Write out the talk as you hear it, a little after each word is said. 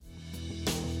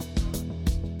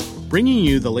Bringing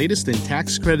you the latest in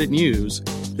tax credit news,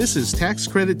 this is Tax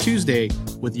Credit Tuesday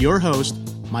with your host,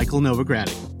 Michael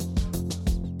Novogradac.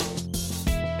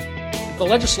 The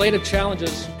legislative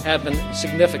challenges have been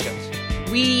significant.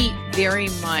 We very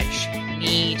much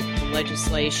need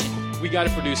legislation. We got to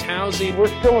produce housing. We're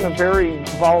still in a very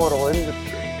volatile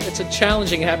industry. It's a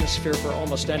challenging atmosphere for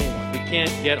almost anyone. We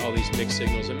can't get all these mixed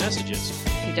signals and messages.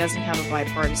 If he doesn't have a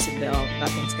bipartisan bill,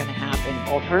 nothing's going to happen.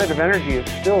 Alternative energy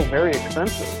is still very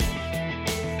expensive.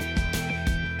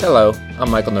 Hello,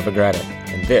 I'm Michael Novogradac,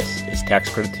 and this is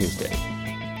Tax Credit Tuesday.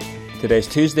 Today's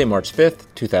Tuesday, March 5th,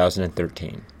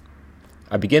 2013.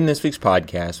 I begin this week's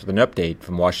podcast with an update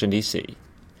from Washington, D.C.,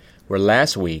 where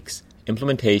last week's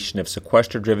implementation of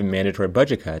sequester-driven mandatory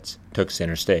budget cuts took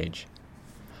center stage.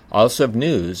 I also have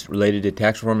news related to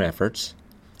tax reform efforts,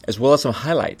 as well as some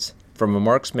highlights from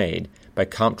remarks made by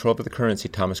Comptroller of the Currency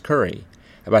Thomas Curry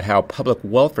about how public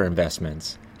welfare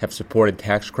investments have supported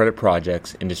tax credit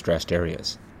projects in distressed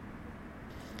areas.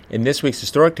 In this week's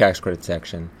Historic Tax Credit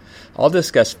section, I'll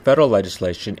discuss federal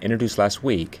legislation introduced last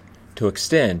week to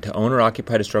extend to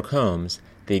owner-occupied historic homes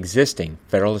the existing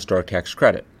federal historic tax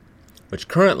credit, which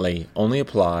currently only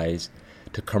applies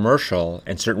to commercial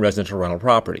and certain residential rental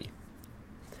property.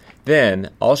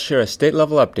 Then, I'll share a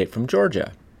state-level update from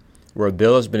Georgia, where a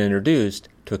bill has been introduced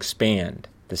to expand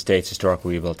the state's historic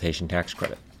rehabilitation tax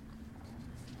credit.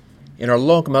 In our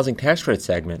low-income housing tax credit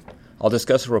segment, I'll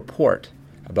discuss a report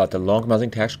about the low-income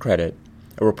housing tax credit,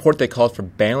 a report that calls for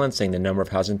balancing the number of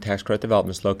housing tax credit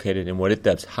developments located in what it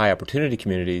dubs high-opportunity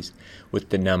communities with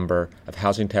the number of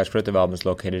housing tax credit developments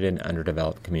located in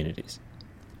underdeveloped communities.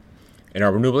 In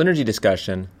our renewable energy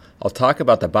discussion, I'll talk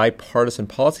about the Bipartisan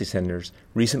Policy Center's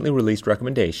recently released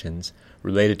recommendations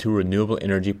related to renewable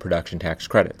energy production tax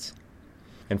credits.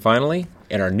 And finally,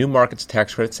 in our New Markets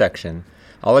Tax Credit section,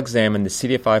 I'll examine the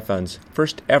CDFI Fund's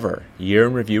first ever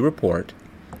year-in-review report,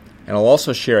 and I'll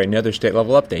also share another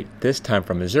state-level update, this time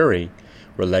from Missouri,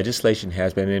 where legislation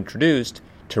has been introduced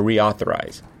to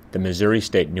reauthorize the Missouri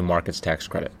State New Markets Tax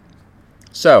Credit.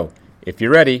 So, if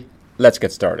you're ready, let's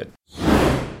get started.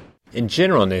 In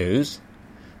general news,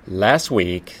 last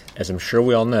week, as I'm sure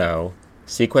we all know,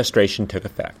 sequestration took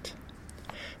effect.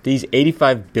 These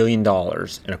 $85 billion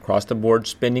in across-the-board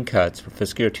spending cuts for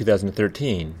fiscal year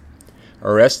 2013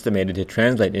 are estimated to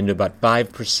translate into about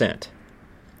 5%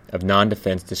 of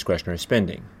non-defense discretionary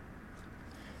spending.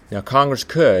 Now, Congress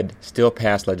could still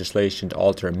pass legislation to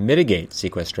alter and mitigate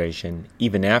sequestration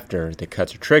even after the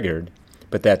cuts are triggered,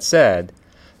 but that said,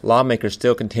 lawmakers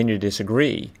still continue to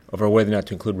disagree over whether or not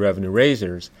to include revenue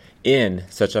raisers in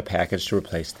such a package to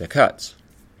replace the cuts.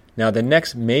 Now, the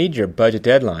next major budget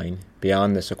deadline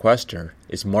beyond the sequester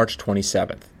is March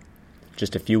 27th,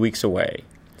 just a few weeks away.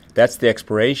 That's the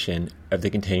expiration of the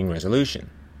continuing resolution.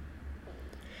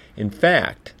 In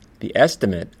fact, the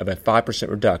estimate of a 5%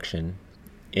 reduction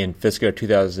in fiscal year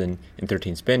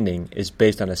 2013 spending is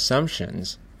based on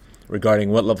assumptions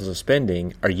regarding what levels of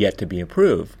spending are yet to be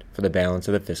approved for the balance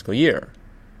of the fiscal year.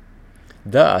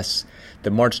 Thus,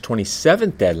 the March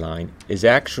 27th deadline is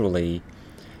actually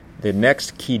the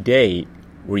next key date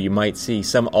where you might see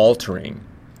some altering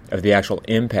of the actual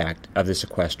impact of the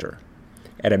sequester.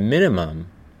 At a minimum,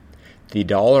 the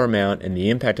dollar amount and the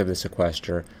impact of the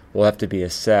sequester will have to be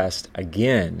assessed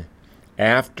again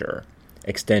after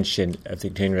extension of the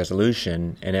continuing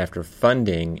resolution and after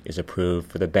funding is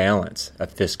approved for the balance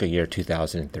of fiscal year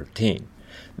 2013.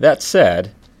 That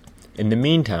said, in the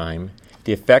meantime,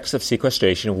 the effects of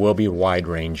sequestration will be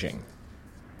wide-ranging.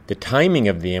 The timing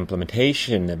of the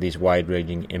implementation of these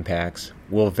wide-ranging impacts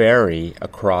will vary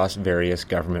across various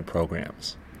government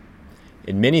programs.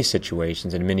 In many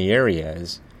situations, in many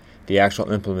areas, the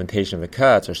actual implementation of the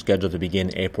cuts are scheduled to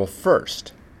begin April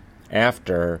 1st,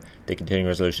 after the continuing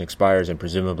resolution expires and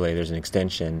presumably there's an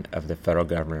extension of the federal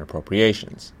government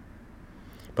appropriations.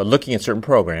 But looking at certain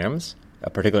programs,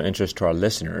 of particular interest to our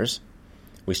listeners,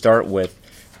 we start with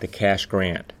the Cash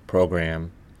Grant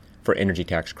Program for Energy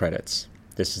Tax Credits.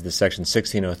 This is the Section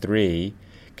 1603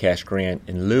 Cash Grant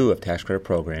in lieu of Tax Credit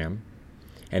Program,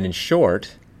 and in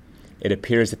short, it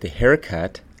appears that the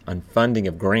haircut on funding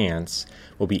of grants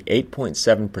will be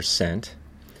 8.7%.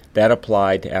 That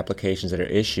applied to applications that are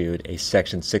issued a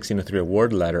Section 1603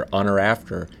 award letter on or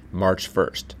after March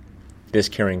 1st, this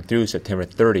carrying through September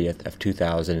 30th of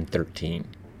 2013.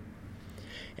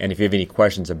 And if you have any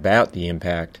questions about the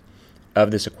impact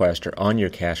of the sequester on your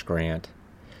cash grant,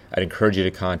 I'd encourage you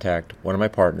to contact one of my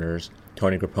partners,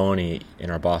 Tony Grapponi,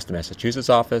 in our Boston, Massachusetts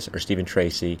office, or Stephen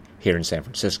Tracy here in San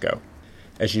Francisco.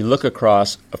 As you look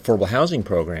across affordable housing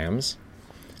programs,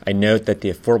 I note that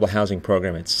the affordable housing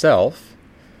program itself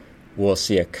will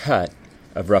see a cut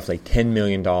of roughly $10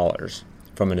 million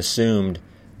from an assumed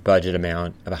budget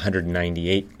amount of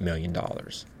 $198 million.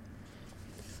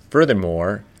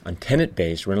 Furthermore, on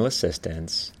tenant-based rental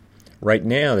assistance, right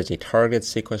now there's a target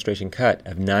sequestration cut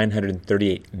of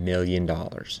 $938 million.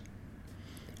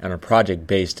 And on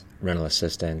project-based rental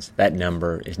assistance, that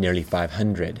number is nearly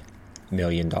 $500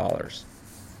 million.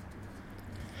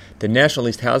 The National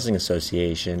Leased Housing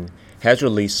Association has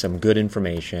released some good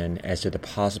information as to the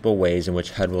possible ways in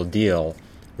which HUD will deal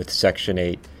with Section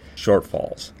 8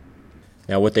 shortfalls.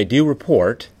 Now, what they do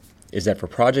report is that for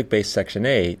project-based Section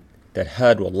 8, that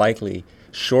HUD will likely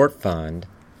short fund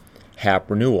HAP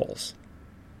renewals.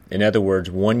 In other words,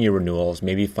 one-year renewals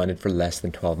may be funded for less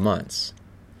than 12 months.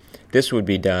 This would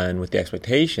be done with the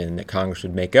expectation that Congress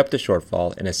would make up the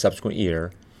shortfall in a subsequent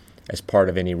year as part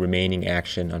of any remaining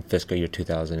action on fiscal year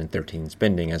 2013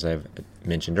 spending, as I've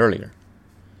mentioned earlier.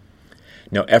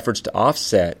 Now, efforts to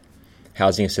offset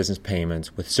housing assistance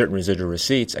payments with certain residual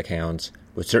receipts accounts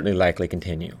would certainly likely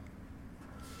continue.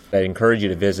 I'd encourage you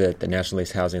to visit the National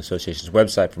Leased Housing Association's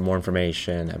website for more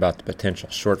information about the potential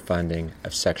short funding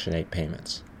of Section 8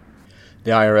 payments.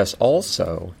 The IRS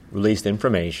also released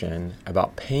information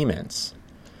about payments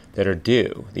that are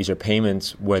due. These are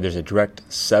payments where there's a direct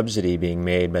subsidy being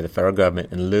made by the federal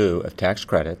government in lieu of tax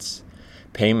credits,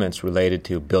 payments related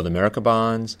to Build America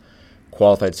bonds,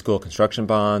 qualified school construction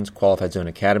bonds, qualified zone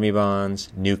academy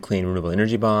bonds, new clean renewable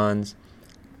energy bonds,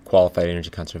 qualified energy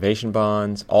conservation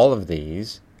bonds. All of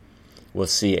these will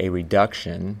see a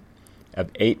reduction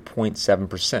of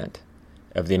 8.7%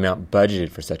 of the amount budgeted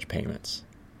for such payments.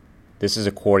 This is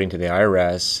according to the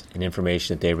IRS and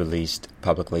information that they released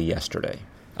publicly yesterday.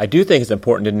 I do think it's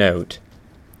important to note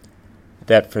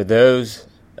that for those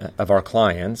of our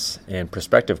clients and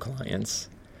prospective clients,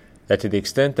 that to the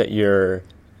extent that you're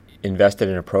invested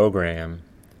in a program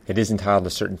that is entitled to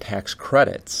certain tax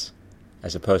credits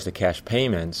as opposed to cash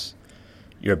payments,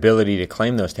 your ability to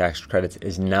claim those tax credits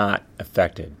is not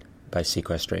affected by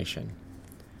sequestration.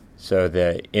 So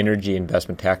the energy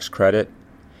investment tax credit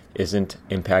isn't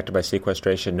impacted by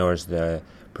sequestration, nor is the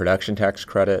production tax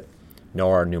credit,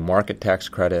 nor are new market tax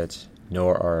credits,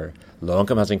 nor are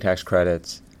low-income housing tax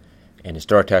credits, and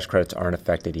historic tax credits aren't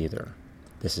affected either.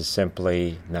 This is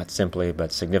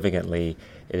but significantly,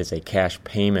 it is a cash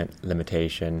payment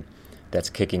limitation that's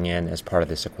kicking in as part of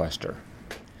the sequester.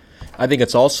 I think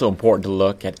it's also important to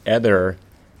look at other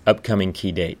upcoming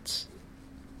key dates.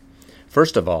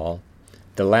 First of all,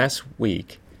 the last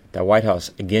week, the White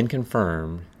House again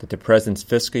confirmed that the President's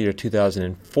fiscal year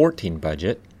 2014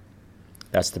 budget,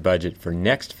 that's the budget for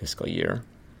next fiscal year,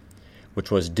 which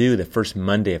was due the first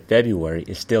Monday of February,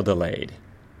 is still delayed.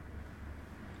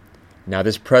 Now,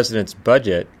 this President's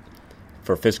budget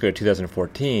for fiscal year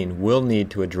 2014 will need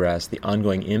to address the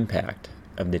ongoing impact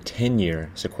of the 10-year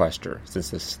sequester, since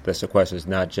the sequester is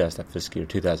not just a fiscal year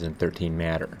 2013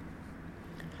 matter.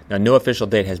 Now, no official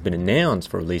date has been announced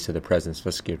for release of the President's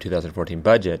fiscal year 2014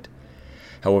 budget.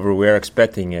 However, we are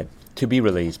expecting it to be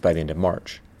released by the end of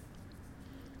March.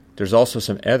 There's also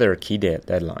some other key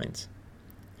deadlines.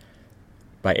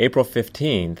 By April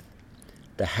 15th,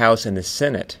 the House and the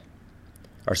Senate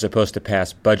are supposed to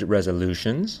pass budget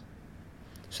resolutions,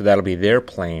 so that'll be their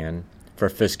plan for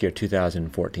fiscal year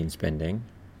 2014 spending.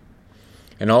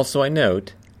 And also I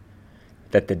note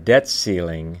that the debt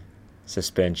ceiling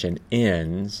suspension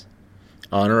ends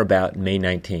on or about May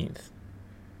 19th.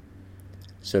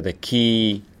 So the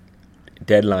key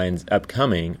deadlines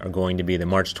upcoming are going to be the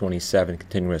March 27th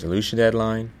continuing resolution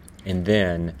deadline, and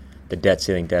then the debt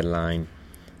ceiling deadline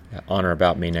on or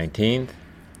about May 19th.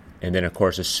 And then, of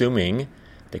course, assuming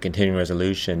the continuing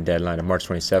resolution deadline of March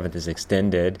 27th is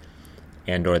extended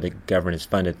and or the government is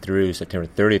funded through September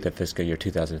 30th of fiscal year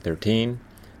 2013,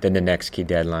 then the next key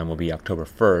deadline will be October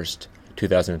 1st,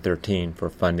 2013 for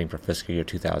funding for fiscal year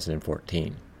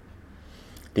 2014.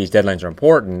 These deadlines are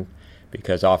important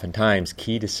because oftentimes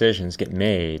key decisions get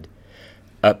made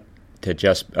up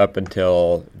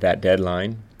until that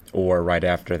deadline or right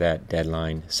after that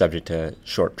deadline, subject to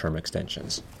short-term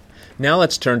extensions. Now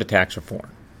let's turn to tax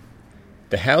reform.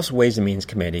 The House Ways and Means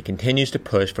Committee continues to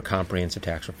push for comprehensive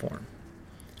tax reform.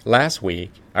 Last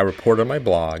week, I reported on my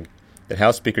blog that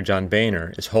House Speaker John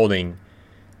Boehner is holding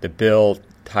the bill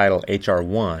titled H.R.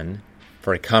 1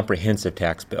 for a comprehensive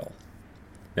tax bill.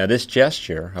 Now, this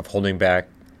gesture of holding back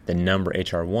the number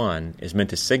H.R. 1 is meant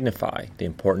to signify the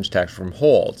importance tax reform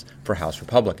holds for House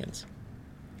Republicans.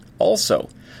 Also,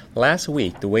 last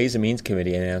week, the Ways and Means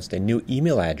Committee announced a new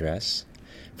email address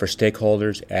for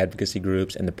stakeholders, advocacy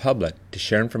groups, and the public to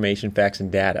share information, facts,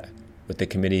 and data with the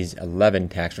committee's 11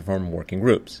 tax reform working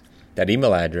groups. That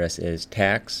email address is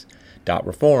tax.ws@ms.gov.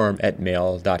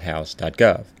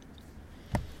 reform@mail.house.gov.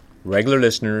 Regular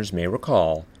listeners may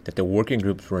recall that the working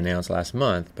groups were announced last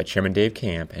month by Chairman Dave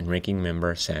Camp and Ranking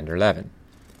Member Sander Levin.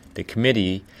 The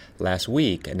committee last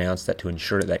week announced that to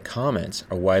ensure that comments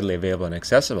are widely available and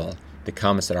accessible, the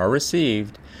comments that are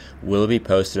received will be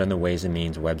posted on the Ways and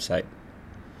Means website.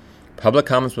 Public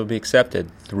comments will be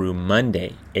accepted through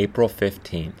Monday, April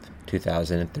 15th,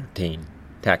 2013,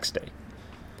 Tax Day.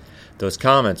 Those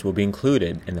comments will be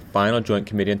included in the final Joint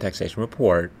Committee on Taxation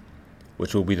report,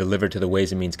 which will be delivered to the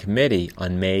Ways and Means Committee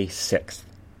on May 6th.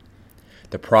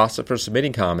 The process for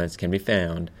submitting comments can be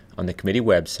found on the committee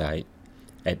website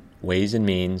at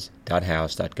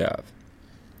waysandmeans.house.gov.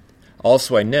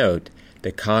 Also, I note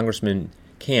that Congressman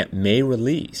Camp may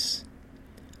release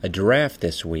a draft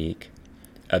this week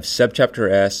of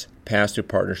Subchapter S, Pass-Through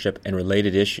Partnership and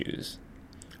Related Issues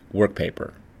work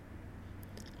paper.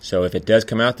 So if it does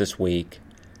come out this week,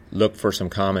 look for some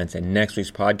comments in next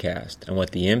week's podcast on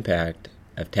what the impact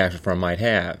of tax reform might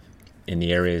have in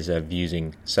the areas of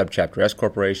using Subchapter S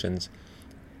corporations,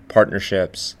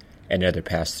 partnerships, and other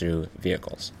pass-through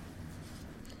vehicles.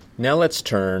 Now let's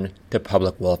turn to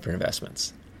public welfare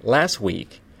investments. Last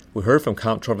week, we heard from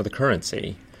Comptroller of the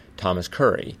Currency, Thomas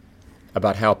Curry,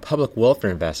 about how public welfare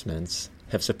investments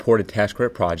have supported tax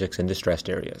credit projects in distressed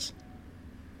areas.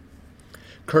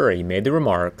 Curry made the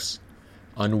remarks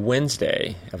on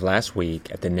Wednesday of last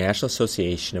week at the National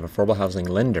Association of Affordable Housing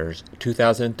Lenders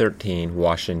 2013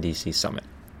 Washington, D.C. Summit.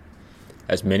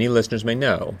 As many listeners may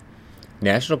know,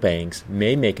 national banks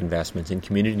may make investments in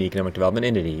community and economic development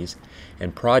entities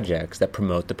and projects that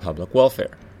promote the public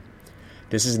welfare.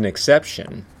 This is an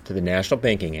exception to the National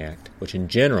Banking Act, which in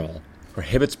general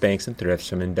prohibits banks and thrifts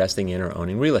from investing in or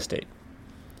owning real estate.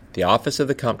 The Office of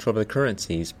the Comptroller of the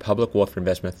Currency's Public Welfare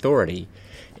Investment Authority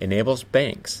enables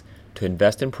banks to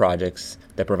invest in projects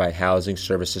that provide housing,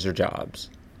 services, or jobs.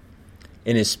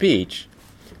 In his speech,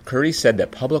 Curry said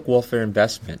that public welfare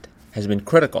investment has been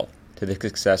critical to the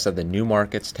success of the New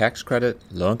Markets Tax Credit,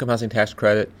 Low-Income Housing Tax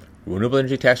Credit, Renewable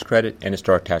Energy Tax Credit, and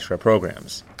Historic Tax Credit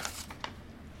programs.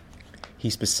 He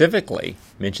specifically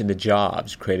mentioned the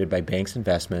jobs created by banks'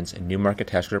 investments in New Market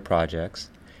Tax Credit projects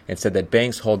and said that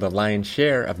banks hold the lion's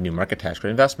share of New Market Tax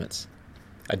Credit investments.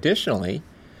 Additionally,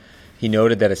 he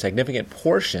noted that a significant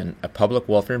portion of public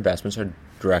welfare investments are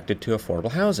directed to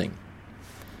affordable housing.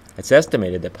 It's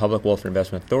estimated that Public Welfare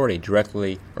Investment Authority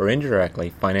directly or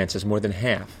indirectly finances more than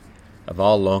half of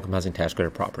all low-income housing tax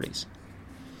credit properties.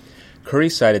 Curry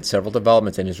cited several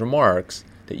developments in his remarks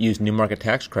that use New Market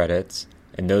Tax Credits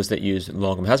and those that use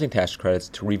low-income housing tax credits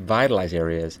to revitalize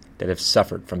areas that have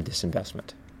suffered from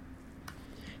disinvestment.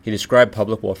 He described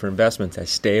public welfare investments as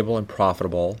stable and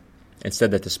profitable and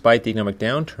said that despite the economic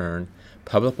downturn,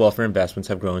 public welfare investments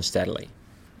have grown steadily.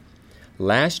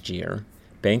 Last year,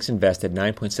 banks invested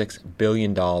 $9.6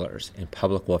 billion in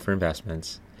public welfare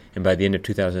investments, and by the end of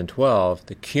 2012,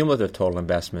 the cumulative total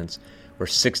investments were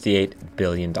 $68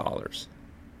 billion.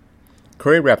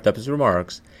 Curry wrapped up his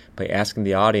remarks by asking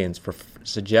the audience for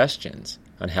suggestions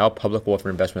on how Public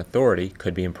Welfare Investment Authority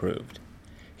could be improved.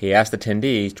 He asked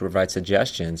attendees to provide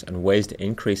suggestions on ways to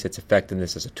increase its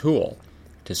effectiveness as a tool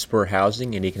to spur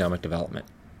housing and economic development.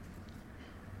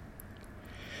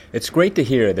 It's great to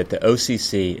hear that the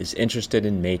OCC is interested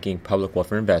in making public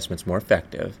welfare investments more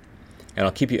effective, and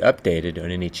I'll keep you updated on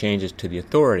any changes to the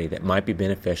authority that might be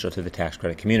beneficial to the tax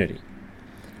credit community.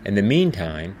 In the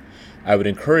meantime, I would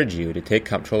encourage you to take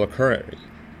Comptroller Curry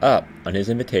up on his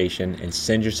invitation and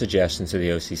send your suggestions to the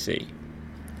OCC.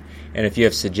 And if you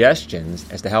have suggestions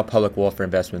as to how public welfare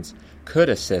investments could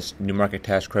assist New Market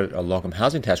Tax Credit or low-income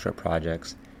housing tax credit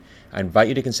projects, I invite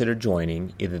you to consider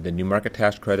joining either the New Market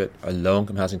Tax Credit or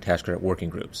Low-Income Housing Tax Credit working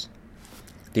groups.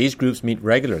 These groups meet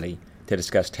regularly to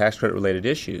discuss tax credit-related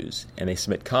issues, and they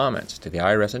submit comments to the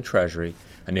IRS and Treasury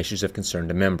on issues of concern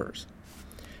to members.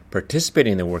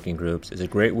 Participating in the working groups is a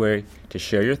great way to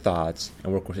share your thoughts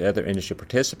and work with other industry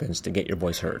participants to get your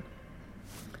voice heard.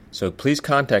 So please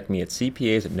contact me at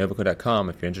cpas@novoco.com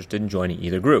if you're interested in joining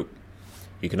either group.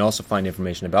 You can also find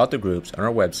information about the groups on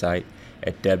our website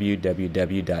at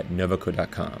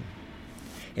www.novoco.com.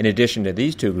 In addition to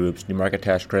these two groups, New Market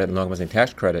Tax Credit and Low-Income Housing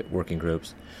Tax Credit working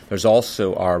groups, there's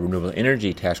also our Renewable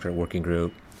Energy Tax Credit working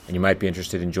group, and you might be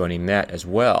interested in joining that as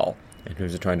well in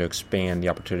terms of trying to expand the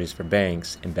opportunities for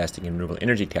banks investing in renewable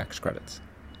energy tax credits.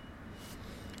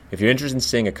 If you're interested in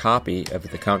seeing a copy of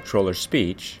the Comptroller's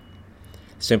speech,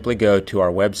 simply go to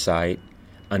our website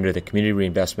under the Community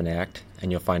Reinvestment Act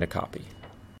and you'll find a copy.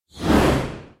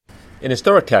 In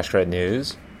historic tax credit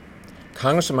news,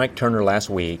 Congressman Mike Turner last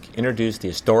week introduced the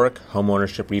Historic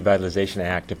Homeownership Revitalization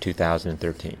Act of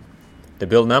 2013. The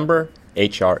bill number,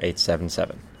 H.R.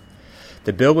 877.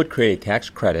 The bill would create a tax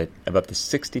credit of up to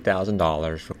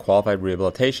 $60,000 for qualified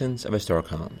rehabilitations of historic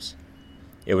homes.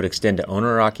 It would extend to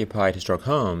owner-occupied historic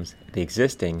homes the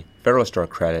existing federal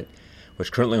historic credit,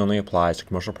 which currently only applies to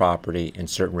commercial property and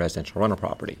certain residential rental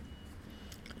property.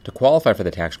 To qualify for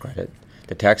the tax credit,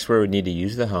 the taxpayer would need to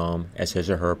use the home as his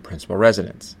or her principal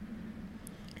residence.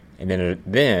 And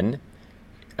then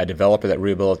a developer that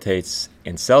rehabilitates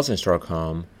and sells a historic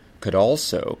home could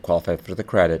also qualify for the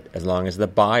credit as long as the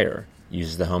buyer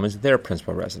uses the home as their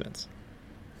principal residence.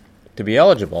 To be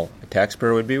eligible, a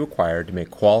taxpayer would be required to make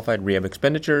qualified rehab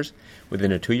expenditures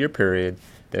within a 2-year period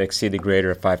that exceed the greater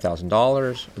of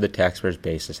 $5,000 of the taxpayer's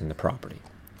basis in the property.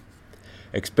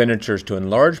 Expenditures to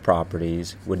enlarge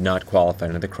properties would not qualify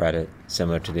under the credit,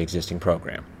 similar to the existing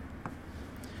program.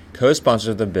 Co-sponsors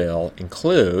of the bill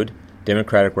include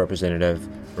Democratic Representative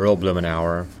Earl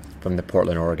Blumenauer from the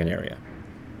Portland, Oregon area.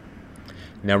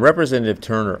 Now, Representative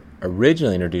Turner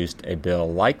originally introduced a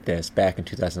bill like this back in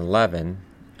 2011,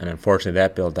 and unfortunately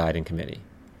that bill died in committee.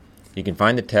 You can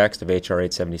find the text of H.R.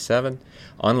 877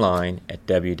 online at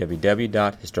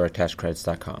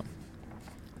www.historictaxcredits.com.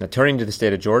 Now, turning to the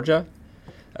state of Georgia,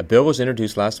 a bill was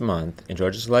introduced last month in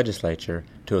Georgia's legislature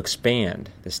to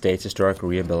expand the state's historic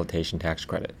rehabilitation tax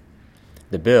credit.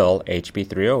 The bill, HB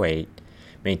 308,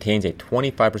 maintains a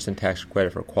 25% tax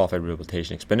credit for qualified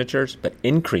rehabilitation expenditures, but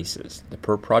increases the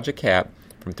per-project cap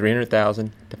from $300,000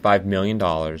 to $5 million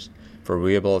for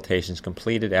rehabilitations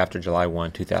completed after July 1,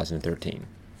 2013.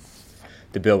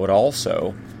 The bill would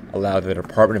also allow the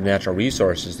Department of Natural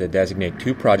Resources to designate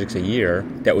 2 projects a year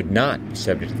that would not be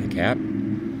subject to the cap.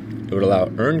 It would allow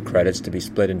earned credits to be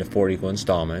split into 4 equal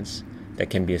installments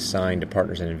that can be assigned to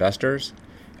partners and investors,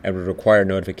 and would require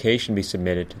notification be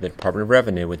submitted to the Department of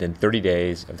Revenue within 30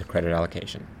 days of the credit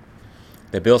allocation.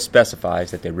 The bill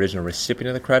specifies that the original recipient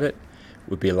of the credit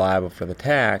would be liable for the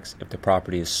tax if the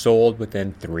property is sold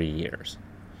within 3 years.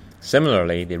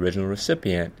 Similarly, the original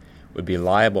recipient would be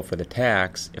liable for the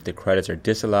tax if the credits are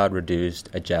disallowed,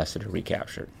 reduced, adjusted, or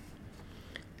recaptured.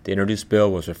 The introduced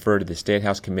bill was referred to the State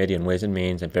House Committee on Ways and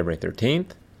Means on February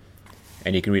 13th,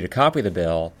 and you can read a copy of the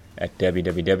bill at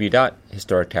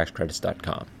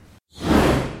www.historictaxcredits.com.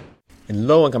 In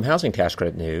low-income housing tax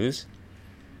credit news,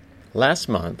 last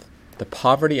month, the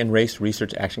Poverty and Race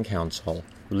Research Action Council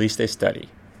released a study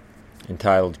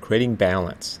entitled Creating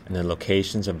Balance in the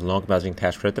Locations of Low-Income Housing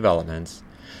Tax Credit Developments,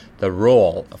 the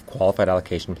Role of Qualified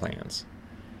Allocation Plans.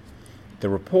 The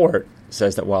report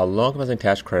says that while low-income housing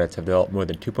tax credits have developed more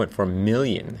than 2.4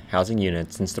 million housing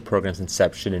units since the program's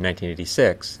inception in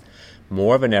 1986,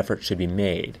 more of an effort should be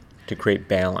made to create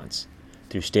balance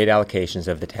through state allocations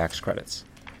of the tax credits.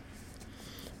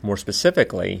 More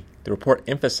specifically, the report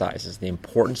emphasizes the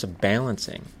importance of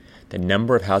balancing the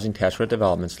number of housing tax credit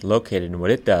developments located in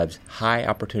what it dubs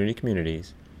high-opportunity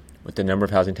communities with the number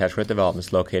of housing tax credit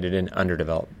developments located in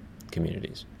underdeveloped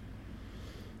communities.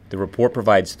 The report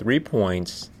provides 3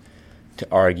 points to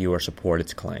argue or support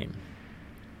its claim.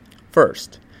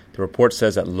 First, the report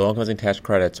says that low-income housing tax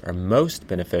credits are most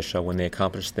beneficial when they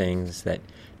accomplish things that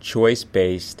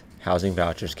choice-based housing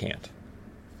vouchers can't.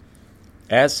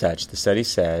 As such, the study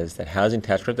says that housing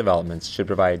tax credit developments should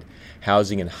provide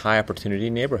housing in high-opportunity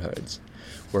neighborhoods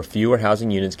where fewer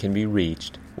housing units can be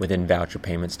reached within voucher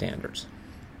payment standards.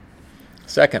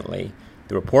 Secondly,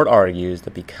 the report argues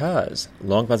that because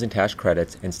low-income housing tax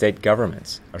credits and state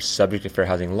governments are subject to fair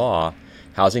housing law,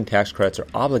 housing tax credits are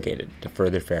obligated to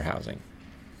further fair housing.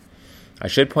 I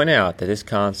should point out that this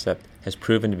concept has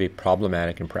proven to be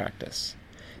problematic in practice.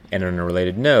 And on a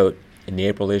related note, in the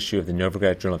April issue of the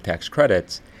Novogratz Journal of Tax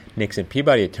Credits, Nixon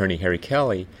Peabody attorney Harry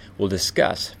Kelly will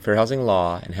discuss fair housing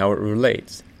law and how it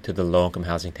relates to the low-income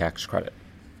housing tax credit.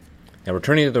 Now,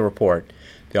 returning to the report,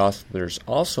 the authors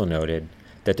also noted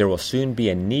that there will soon be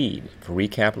a need for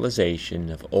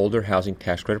recapitalization of older housing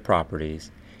tax credit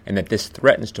properties and that this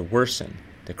threatens to worsen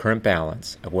the current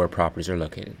balance of where properties are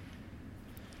located.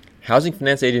 Housing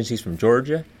finance agencies from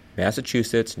Georgia,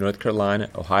 Massachusetts, North Carolina,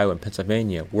 Ohio, and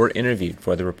Pennsylvania were interviewed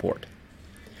for the report.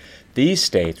 These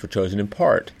states were chosen in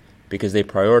part because they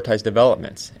prioritize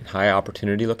developments in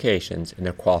high-opportunity locations in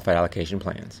their qualified allocation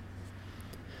plans.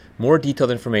 More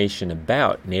detailed information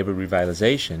about neighborhood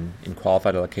revitalization in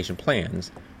qualified allocation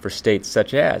plans for states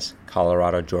such as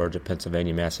Colorado, Georgia,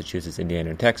 Pennsylvania, Massachusetts, Indiana,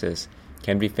 and Texas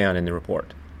can be found in the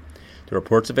report. The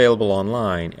report's available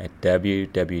online at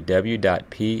www.prrac.org.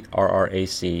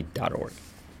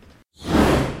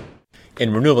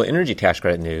 In renewable energy tax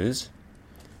credit news,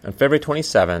 on February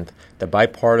 27th, the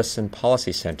Bipartisan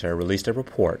Policy Center released a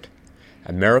report,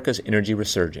 America's Energy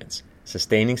Resurgence,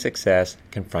 Sustaining Success,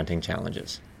 Confronting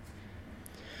Challenges.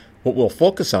 What we'll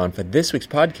focus on for this week's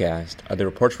podcast are the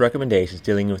report's recommendations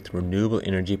dealing with renewable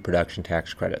energy production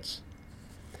tax credits.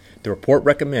 The report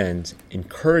recommends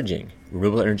encouraging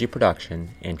renewable energy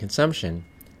production and consumption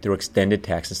through extended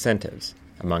tax incentives,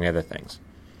 among other things.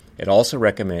 It also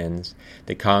recommends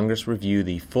that Congress review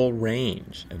the full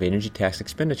range of energy tax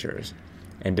expenditures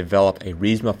and develop a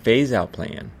reasonable phase-out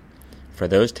plan for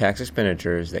those tax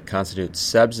expenditures that constitute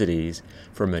subsidies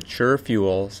for mature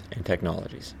fuels and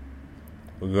technologies.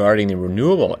 Regarding the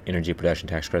renewable energy production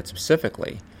tax credit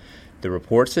specifically, the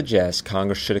report suggests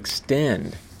Congress should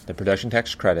extend the production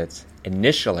tax credits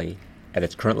initially at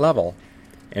its current level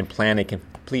and plan a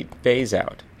complete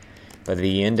phase-out by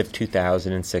the end of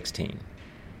 2016.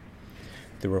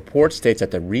 The report states that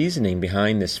the reasoning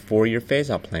behind this 4-year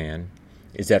phase-out plan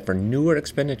is that for newer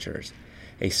expenditures,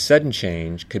 a sudden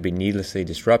change could be needlessly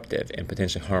disruptive and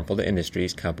potentially harmful to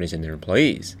industries, companies, and their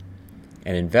employees,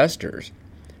 and investors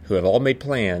who have all made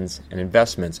plans and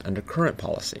investments under current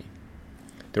policy.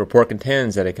 The report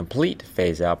contends that a complete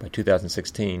phase-out by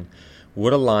 2016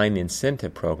 would align the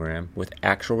incentive program with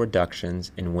actual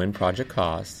reductions in wind project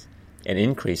costs and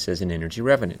increases in energy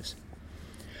revenues.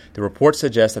 The report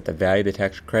suggests that the value of the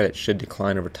tax credit should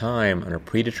decline over time on a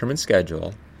predetermined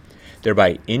schedule,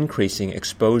 thereby increasing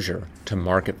exposure to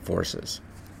market forces.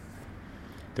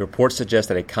 The report suggests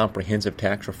that a comprehensive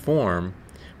tax reform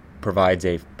provides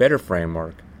a better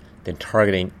framework than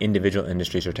targeting individual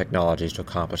industries or technologies to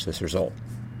accomplish this result.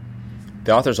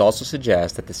 The authors also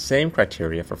suggest that the same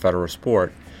criteria for federal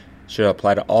support should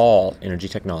apply to all energy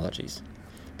technologies.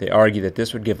 They argue that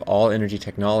this would give all energy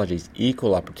technologies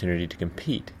equal opportunity to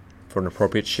compete for an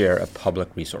appropriate share of public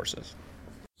resources.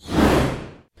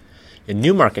 In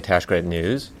new market tax credit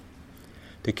news,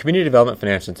 the Community Development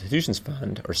Financial Institutions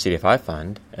Fund, or CDFI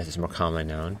Fund, as it's more commonly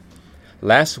known,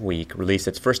 last week released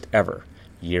its first ever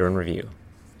year in review.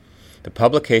 The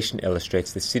publication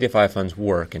illustrates the CDFI Fund's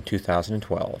work in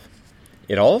 2012.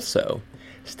 It also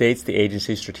states the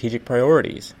agency's strategic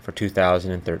priorities for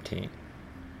 2013.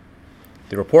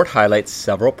 The report highlights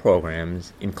several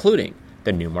programs, including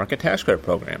the New Market Tax Credit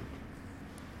Program.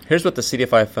 Here's what the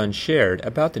CDFI Fund shared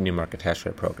about the New Market Tax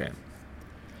Credit Program.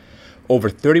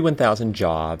 Over 31,000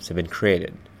 jobs have been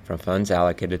created from funds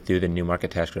allocated through the New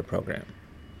Market Tax Credit Program.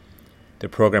 The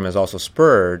program has also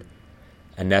spurred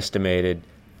an estimated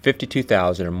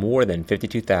 52,000 or more than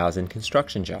 52,000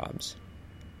 construction jobs.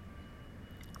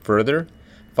 Further,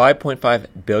 $5.5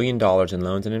 billion in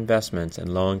loans and investments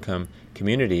in low-income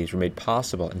communities were made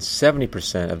possible, and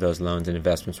 70% of those loans and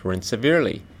investments were in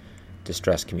severely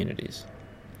distressed communities.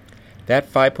 That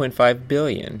 $5.5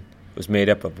 billion was made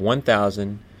up of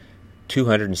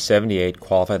 1,278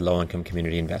 qualified low-income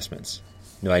community investments.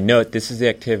 Now, I note this is the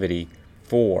activity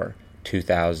for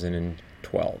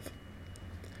 2012.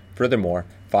 Furthermore,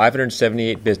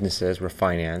 578 businesses were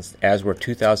financed, as were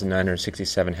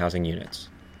 2,967 housing units.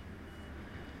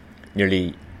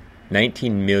 Nearly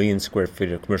 19 million square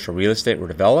feet of commercial real estate were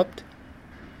developed,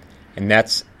 and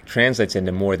that translates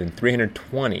into more than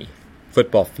 320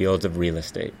 football fields of real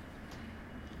estate.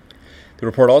 The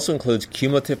report also includes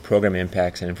cumulative program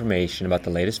impacts and information about the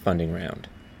latest funding round.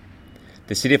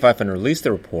 The CDFI Fund released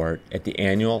the report at the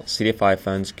annual CDFI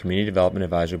Fund's Community Development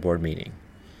Advisory Board meeting.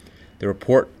 The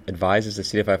report advises the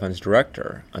CDFI Fund's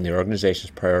director on the organization's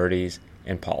priorities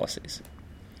and policies.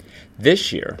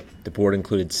 This year, the board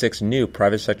included 6 new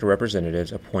private sector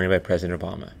representatives appointed by President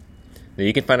Obama. Now,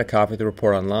 you can find a copy of the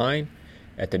report online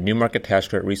at the New Market Tax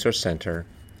Credit Resource Center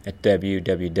at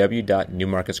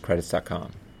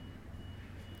www.newmarketscredits.com.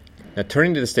 Now,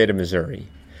 turning to the state of Missouri,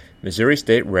 Missouri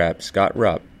State Rep Scott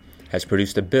Rupp has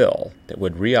produced a bill that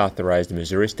would reauthorize the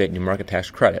Missouri State New Market Tax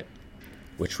Credit,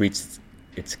 which reached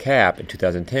its cap in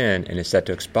 2010 and is set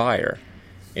to expire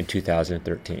in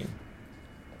 2013.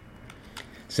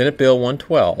 Senate Bill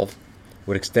 112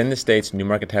 would extend the state's New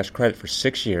Market Tax Credit for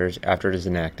 6 years after it is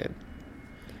enacted.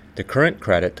 The current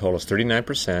credit totals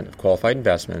 39% of qualified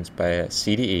investments by a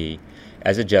CDE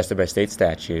as adjusted by state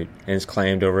statute and is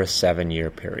claimed over a 7-year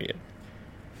period.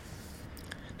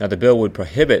 Now, the bill would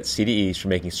prohibit CDEs from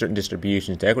making certain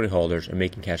distributions to equity holders or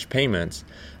making cash payments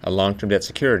on long-term debt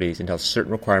securities until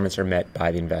certain requirements are met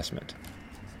by the investment.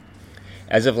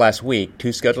 As of last week,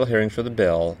 2 scheduled hearings for the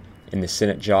bill in the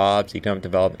Senate Jobs, Economic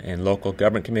Development, and Local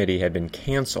Government Committee had been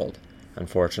canceled,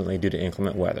 unfortunately, due to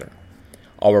inclement weather.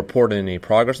 I'll report on any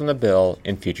progress on the bill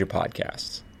in future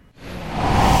podcasts.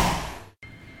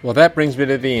 Well, that brings me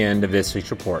to the end of this week's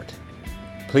report.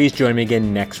 Please join me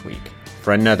again next week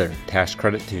for another Tax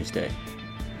Credit Tuesday.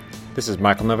 This is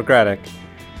Michael Novogradac,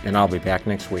 and I'll be back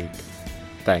next week.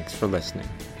 Thanks for listening.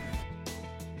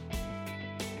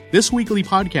 This weekly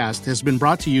podcast has been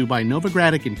brought to you by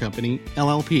Novogradac & Company,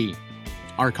 LLP.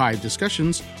 Archived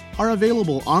discussions are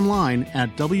available online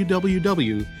at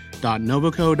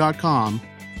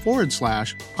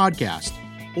www.novoco.com/podcast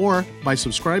or by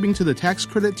subscribing to the Tax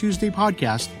Credit Tuesday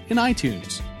podcast in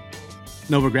iTunes.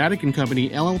 Novogradac & Company,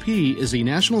 LLP is a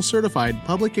national certified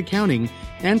public accounting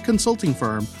and consulting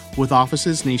firm with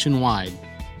offices nationwide.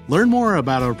 Learn more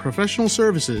about our professional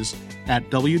services at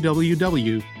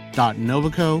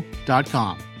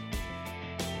www.novoco.com.